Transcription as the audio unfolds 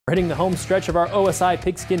We're hitting the home stretch of our OSI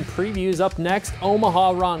Pigskin previews. Up next,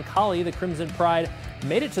 Omaha Roncalli. The Crimson Pride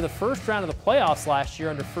made it to the first round of the playoffs last year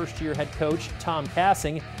under first-year head coach Tom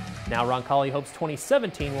Cassing. Now Roncalli hopes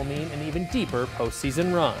 2017 will mean an even deeper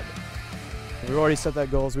postseason run. We've already set that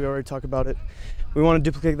goals. We already talked about it. We want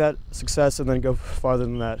to duplicate that success and then go farther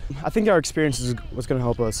than that. I think our experience is what's going to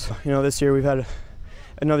help us. You know, this year we've had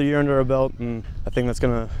another year under our belt, and I think that's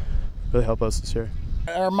going to really help us this year.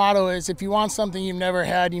 Our motto is, if you want something you've never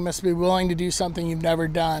had, you must be willing to do something you've never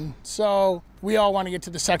done. So we all want to get to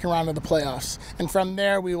the second round of the playoffs, and from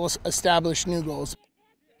there we will establish new goals.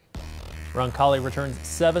 Roncalli returns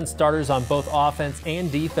 7 starters on both offense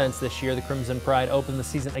and defense this year. The Crimson Pride opened the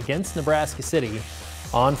season against Nebraska City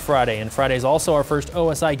on Friday. And Friday is also our first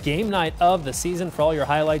OSI game night of the season. For all your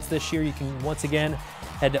highlights this year, you can once again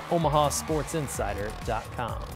head to omahasportsinsider.com.